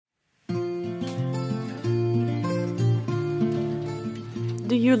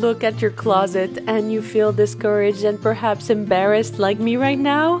Do you look at your closet and you feel discouraged and perhaps embarrassed like me right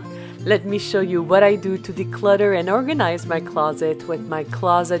now? Let me show you what I do to declutter and organize my closet with my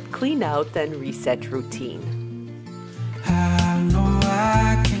closet clean out and reset routine. I know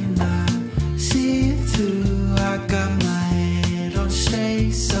I cannot see it through. I got my head on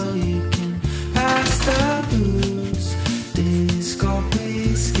straight so you can pass the blues. Disco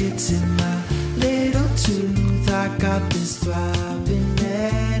biscuits in my little tooth. I got this throbbing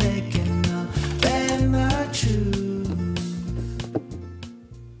headache and I'll bend the truth.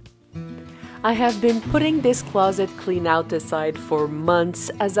 I have been putting this closet clean out aside for months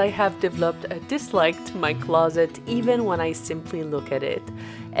as I have developed a dislike to my closet even when I simply look at it.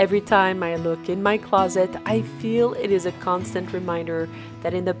 Every time I look in my closet, I feel it is a constant reminder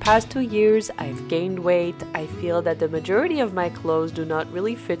that in the past 2 years I've gained weight. I feel that the majority of my clothes do not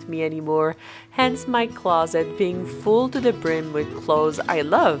really fit me anymore, hence my closet being full to the brim with clothes I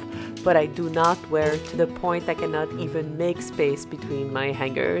love, but I do not wear, to the point I cannot even make space between my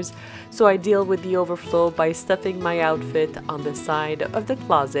hangers. So I deal with the overflow by stuffing my outfit on the side of the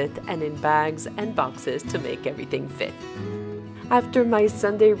closet and in bags and boxes to make everything fit. After my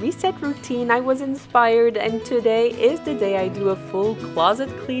Sunday reset routine, I was inspired, and today is the day I do a full closet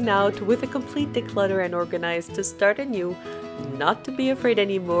clean out with a complete declutter and organize to start anew, not to be afraid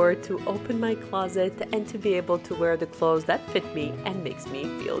anymore, to open my closet and to be able to wear the clothes that fit me and makes me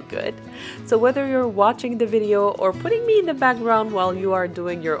feel good. So whether you're watching the video or putting me in the background while you are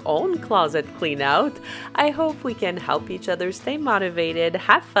doing your own closet clean out, I hope we can help each other stay motivated,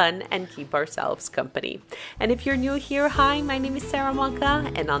 have fun, and keep ourselves company. And if you're new here, hi, my name is Sara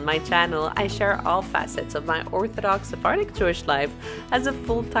Malka, and on my channel I share all facets of my Orthodox Sephardic Jewish life as a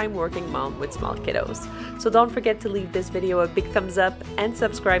full-time working mom with small kiddos. So don't forget to leave this video a big thumbs up and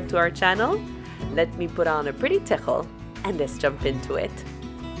subscribe to our channel. Let me put on a pretty tichel and let's jump into it.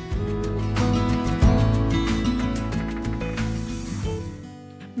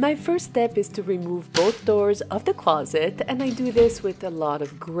 My first step is to remove both doors of the closet, and I do this with a lot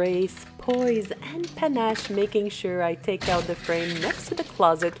of grace, poise, and panache, making sure I take out the frame next to the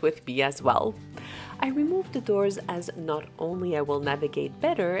closet with me as well. I remove the doors as not only I will navigate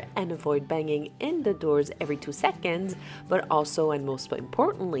better and avoid banging in the doors every 2 seconds, but also, and most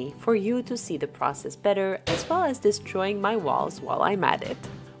importantly, for you to see the process better, as well as destroying my walls while I'm at it.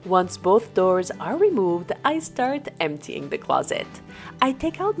 Once both doors are removed, I start emptying the closet. I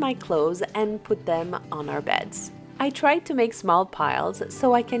take out my clothes and put them on our beds. I try to make small piles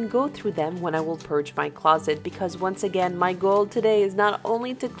so I can go through them when I will purge my closet, because once again, my goal today is not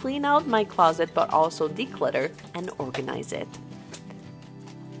only to clean out my closet but also declutter and organize it.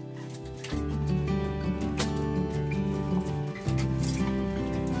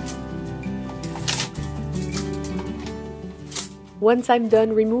 Once I'm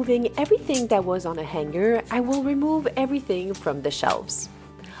done removing everything that was on a hanger, I will remove everything from the shelves.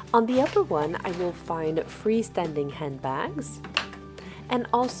 On the upper one, I will find freestanding handbags. And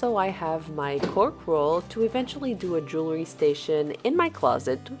also I have my cork roll to eventually do a jewelry station in my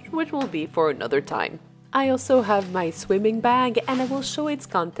closet, which will be for another time. I also have my swimming bag, and I will show its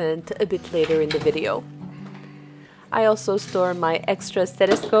content a bit later in the video. I also store my extra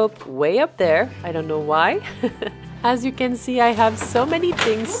stethoscope way up there. I don't know why. As you can see, I have so many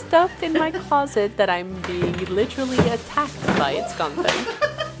things stuffed in my closet that I'm being literally attacked by its content.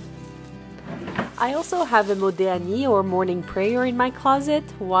 I also have a Modéani or morning prayer in my closet.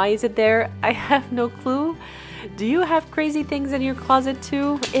 Why is it there? I have no clue. Do you have crazy things in your closet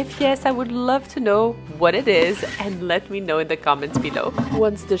too? If yes, I would love to know what it is and let me know in the comments below.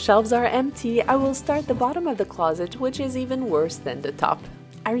 Once the shelves are empty, I will start the bottom of the closet, which is even worse than the top.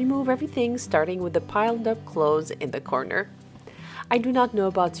 I remove everything, starting with the piled up clothes in the corner. I do not know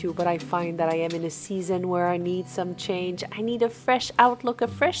about you, but I find that I am in a season where I need some change. I need a fresh outlook, a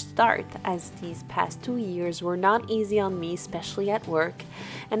fresh start, as these past 2 years were not easy on me, especially at work,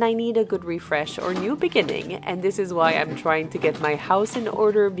 and I need a good refresh or new beginning, and this is why I'm trying to get my house in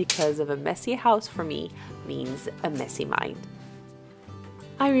order, because of a messy house for me means a messy mind.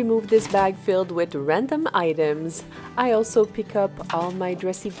 I remove this bag filled with random items. I also pick up all my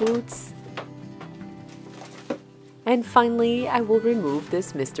dressy boots. And finally, I will remove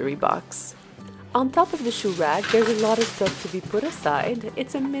this mystery box. On top of the shoe rack, there's a lot of stuff to be put aside.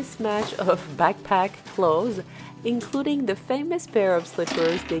 It's a mismatch of backpack clothes, including the famous pair of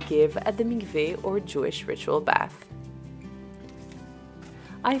slippers they give at the MIKVAH or Jewish ritual bath.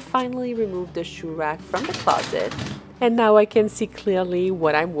 I finally removed the shoe rack from the closet, and now I can see clearly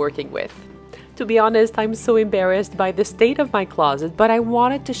what I'm working with. To be honest, I'm so embarrassed by the state of my closet, but I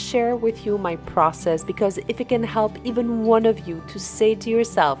wanted to share with you my process because if it can help even one of you to say to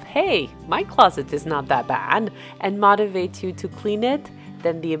yourself, hey, my closet is not that bad, and motivate you to clean it,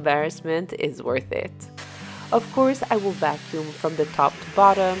 then the embarrassment is worth it. Of course, I will vacuum from the top to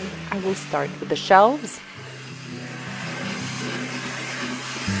bottom. I will start with the shelves.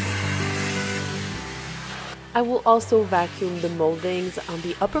 I will also vacuum the moldings on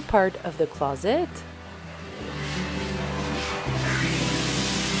the upper part of the closet.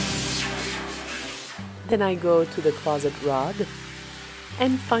 Then I go to the closet rod.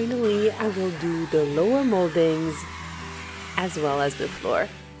 And finally, I will do the lower moldings as well as the floor.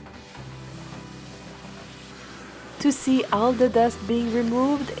 To see all the dust being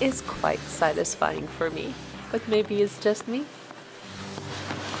removed is quite satisfying for me, but maybe it's just me.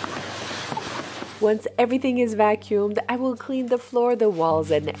 Once everything is vacuumed, I will clean the floor, the walls,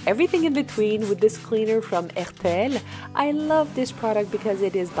 and everything in between with this cleaner from RTL. I love this product because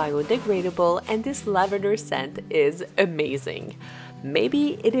it is biodegradable and this lavender scent is amazing.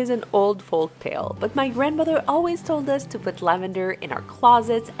 Maybe it is an old folk tale, but my grandmother always told us to put lavender in our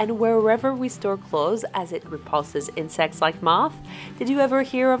closets and wherever we store clothes as it repulses insects like moth. Did you ever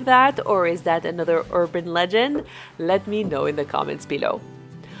hear of that, or is that another urban legend? Let me know in the comments below.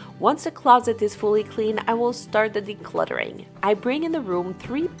 Once the closet is fully clean, I will start the decluttering. I bring in the room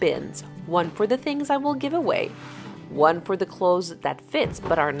 3 bins, one for the things I will give away, one for the clothes that fits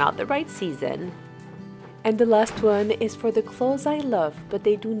but are not the right season, and the last one is for the clothes I love, but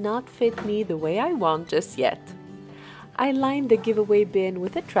they do not fit me the way I want just yet. I line the giveaway bin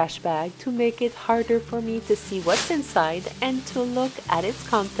with a trash bag to make it harder for me to see what's inside and to look at its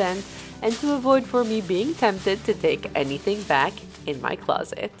content and to avoid for me being tempted to take anything back in my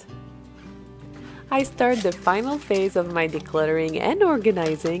closet. I start the final phase of my decluttering and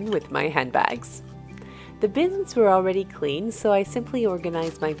organizing with my handbags. The bins were already clean, so I simply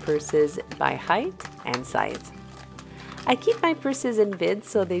organize my purses by height and size. I keep my purses in bins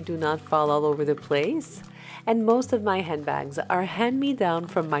so they do not fall all over the place, and most of my handbags are hand-me-down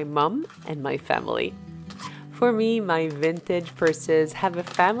from my mom and my family. For me, my vintage purses have a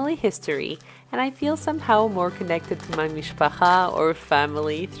family history, and I feel somehow more connected to my MIKVAH or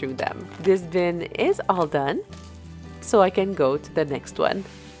family through them. This bin is all done, so I can go to the next one.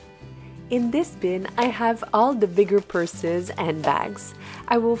 In this bin, I have all the bigger purses and bags.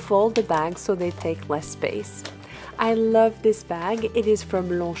 I will fold the bags so they take less space. I love this bag. It is from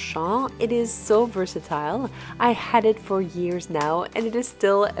Longchamp. It is so versatile. I had it for years now and it is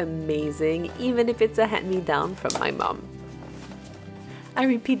still amazing, even if it's a hand-me-down from my mom. I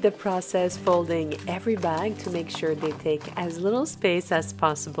repeat the process, folding every bag to make sure they take as little space as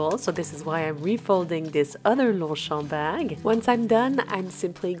possible. So this is why I'm refolding this other Longchamp bag. Once I'm done, I'm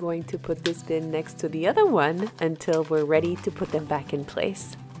simply going to put this bin next to the other one until we're ready to put them back in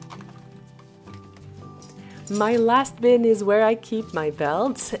place. My last bin is where I keep my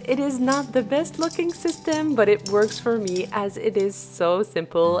belts. It is not the best looking system, but it works for me as it is so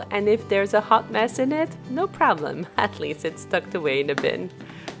simple, and if there's a hot mess in it, no problem, at least it's tucked away in a bin.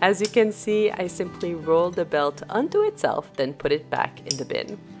 As you can see, I simply roll the belt onto itself, then put it back in the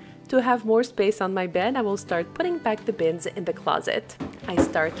bin. To have more space on my bed, I will start putting back the bins in the closet. I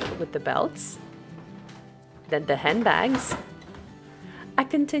start with the belts, then the handbags. I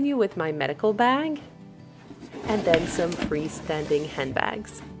continue with my medical bag, and then some freestanding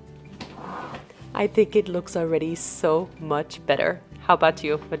handbags. I think it looks already so much better. How about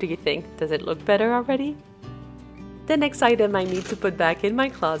you? What do you think? Does it look better already? The next item I need to put back in my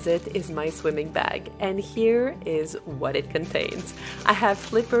closet is my swimming bag, and here is what it contains. I have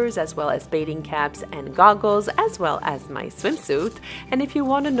flippers as well as bathing caps and goggles as well as my swimsuit, and if you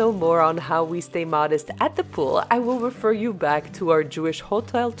want to know more on how we stay modest at the pool, I will refer you back to our Jewish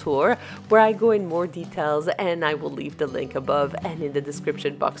hotel tour where I go in more details, and I will leave the link above and in the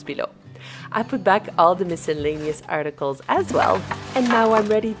description box below. I put back all the miscellaneous articles as well, and now I'm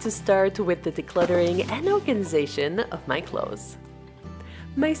ready to start with the decluttering and organization of my clothes.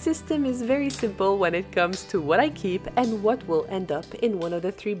 My system is very simple when it comes to what I keep and what will end up in one of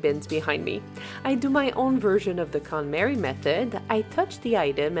the 3 bins behind me. I do my own version of the KonMari method. I touch the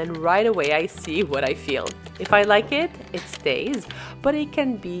item and right away I see what I feel. If I like it, it stays, but it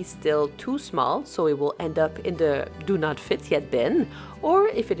can be still too small, so it will end up in the do not fit yet bin, or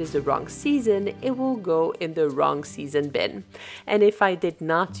if it is the wrong season, it will go in the wrong season bin. And if I did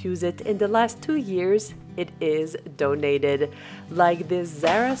not use it in the last 2 years, it is donated, like this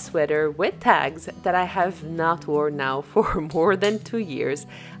Zara sweater with tags that I have not worn now for more than 2 years.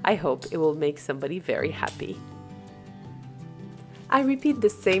 I hope it will make somebody very happy. I repeat the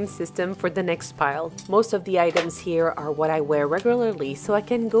same system for the next pile. Most of the items here are what I wear regularly, so I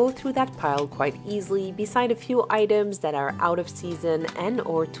can go through that pile quite easily, beside a few items that are out of season and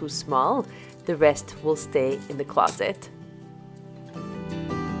or too small. The rest will stay in the closet.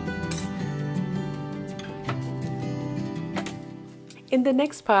 In the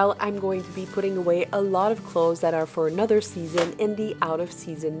next pile, I'm going to be putting away a lot of clothes that are for another season in the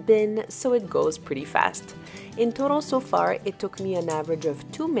out-of-season bin, so it goes pretty fast. In total so far, it took me an average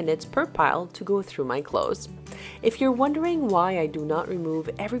of 2 minutes per pile to go through my clothes. If you're wondering why I do not remove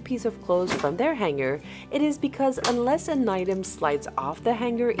every piece of clothes from their hanger, it is because unless an item slides off the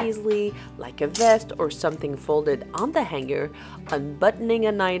hanger easily, like a vest or something folded on the hanger, unbuttoning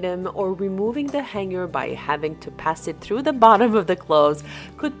an item or removing the hanger by having to pass it through the bottom of the clothes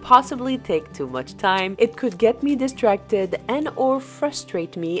could possibly take too much time. It could get me distracted and or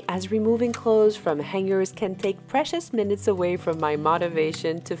frustrate me, as removing clothes from hangers can take precious minutes away from my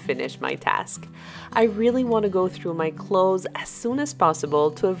motivation to finish my task. I really want to go through my clothes as soon as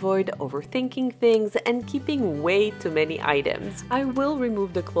possible to avoid overthinking things and keeping way too many items. I will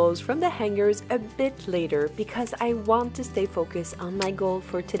remove the clothes from the hangers a bit later because I want to stay focused on my goal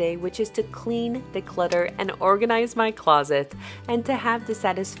for today, which is to clean, declutter, and organize my closet, and to have the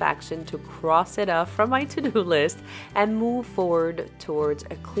satisfaction to cross it off from my to-do list and move forward towards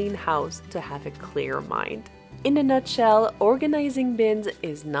a clean house to have a clear mind. In a nutshell, organizing bins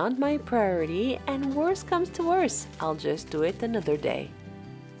is not my priority, and worst comes to worst, I'll just do it another day.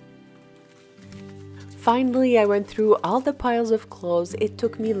 Finally, I went through all the piles of clothes. It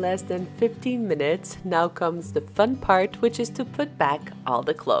took me less than 15 minutes. Now comes the fun part, which is to put back all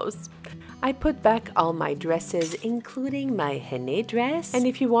the clothes. I put back all my dresses, including my henné dress. And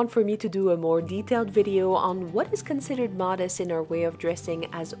if you want for me to do a more detailed video on what is considered modest in our way of dressing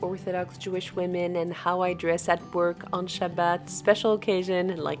as Orthodox Jewish women and how I dress at work on Shabbat, special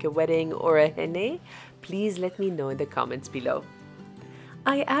occasion like a wedding or a henné, please let me know in the comments below.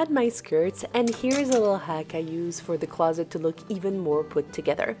 I add my skirts, and here's a little hack I use for the closet to look even more put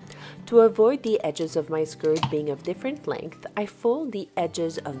together. To avoid the edges of my skirt being of different length, I fold the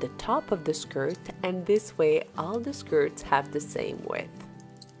edges of the top of the skirt, and this way all the skirts have the same width.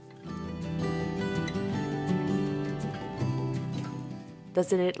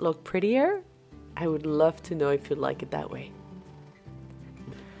 Doesn't it look prettier? I would love to know if you like it that way.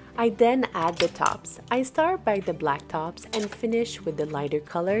 I then add the tops. I start by the black tops and finish with the lighter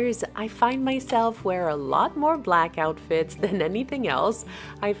colors. I find myself wear a lot more black outfits than anything else.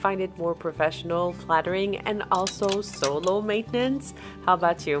 I find it more professional, flattering, and also so low maintenance. How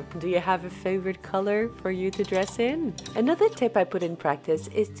about you? Do you have a favorite color for you to dress in? Another tip I put in practice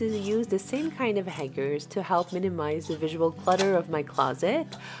is to use the same kind of hangers to help minimize the visual clutter of my closet.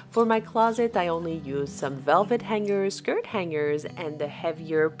 For my closet, I only use some velvet hangers, skirt hangers, and the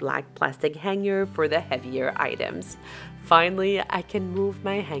heavier black plastic hanger for the heavier items. Finally, I can move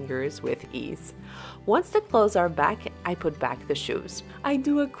my hangers with ease. Once the clothes are back, I put back the shoes. I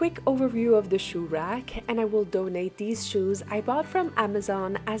do a quick overview of the shoe rack, and I will donate these shoes I bought from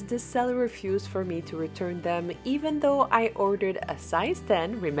Amazon, as the seller refused for me to return them even though I ordered a size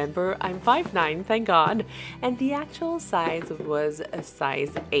 10. Remember, I'm 5'9", thank God, and the actual size was a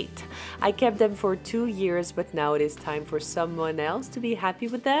size 8. I kept them for 2 years, but now it is time for someone else to be happy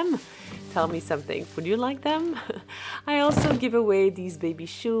with them. Tell me something, would you like them? I also give away these baby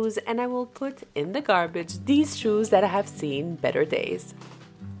shoes, and I will put in the garbage these shoes that have seen better days.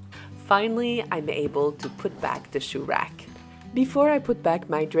 Finally, I'm able to put back the shoe rack. Before I put back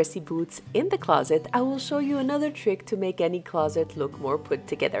my dressy boots in the closet, I will show you another trick to make any closet look more put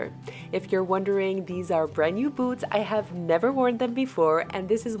together. If you're wondering, these are brand new boots. I have never worn them before, and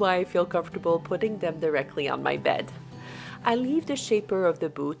this is why I feel comfortable putting them directly on my bed. I leave the shaper of the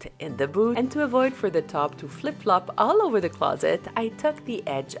boot in the boot, and to avoid for the top to flip-flop all over the closet, I tuck the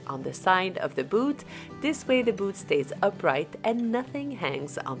edge on the side of the boot. This way the boot stays upright and nothing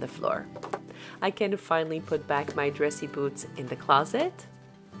hangs on the floor. I can finally put back my dressy boots in the closet,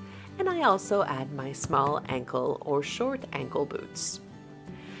 and I also add my small ankle or short ankle boots.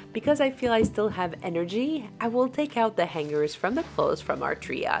 Because I feel I still have energy, I will take out the hangers from the clothes from our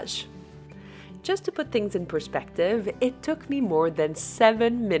triage. Just to put things in perspective, it took me more than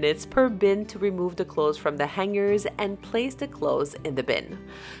 7 minutes per bin to remove the clothes from the hangers and place the clothes in the bin.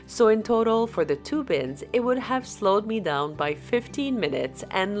 So in total, for the 2 bins, it would have slowed me down by 15 minutes,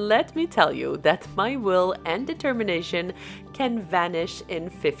 and let me tell you that my will and determination can vanish in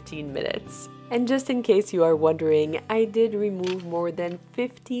 15 minutes. And just in case you are wondering, I did remove more than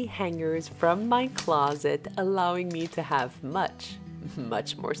 50 hangers from my closet, allowing me to have much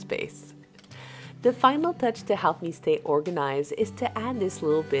more space. The final touch to help me stay organized is to add this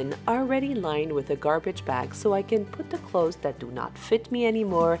little bin already lined with a garbage bag so I can put the clothes that do not fit me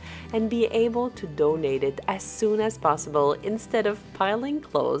anymore and be able to donate it as soon as possible instead of piling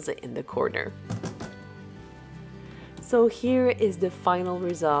clothes in the corner. So here is the final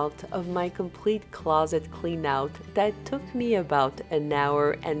result of my complete closet clean out that took me about an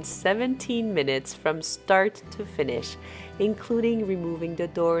hour and 17 minutes from start to finish, including removing the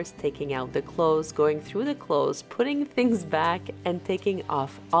doors, taking out the clothes, going through the clothes, putting things back, and taking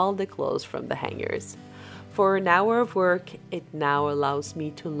off all the clothes from the hangers. For an hour of work, it now allows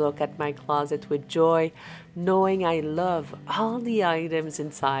me to look at my closet with joy, knowing I love all the items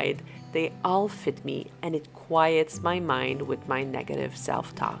inside. They all fit me, and it quiets my mind with my negative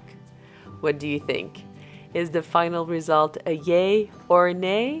self-talk. What do you think? Is the final result a yay or a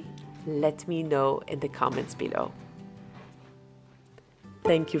nay? Let me know in the comments below.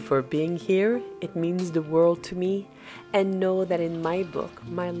 Thank you for being here. It means the world to me. And know that in my book,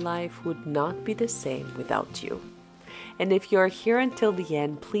 my life would not be the same without you. And if you're here until the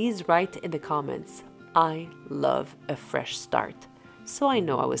end, please write in the comments, I love a fresh start. So I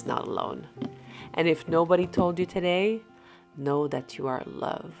know I was not alone. And if nobody told you today, know that you are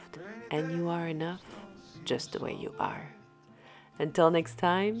loved and you are enough just the way you are. Until next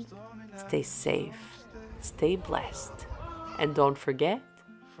time, stay safe, stay blessed, and don't forget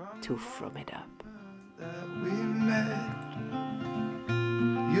to Frum it up.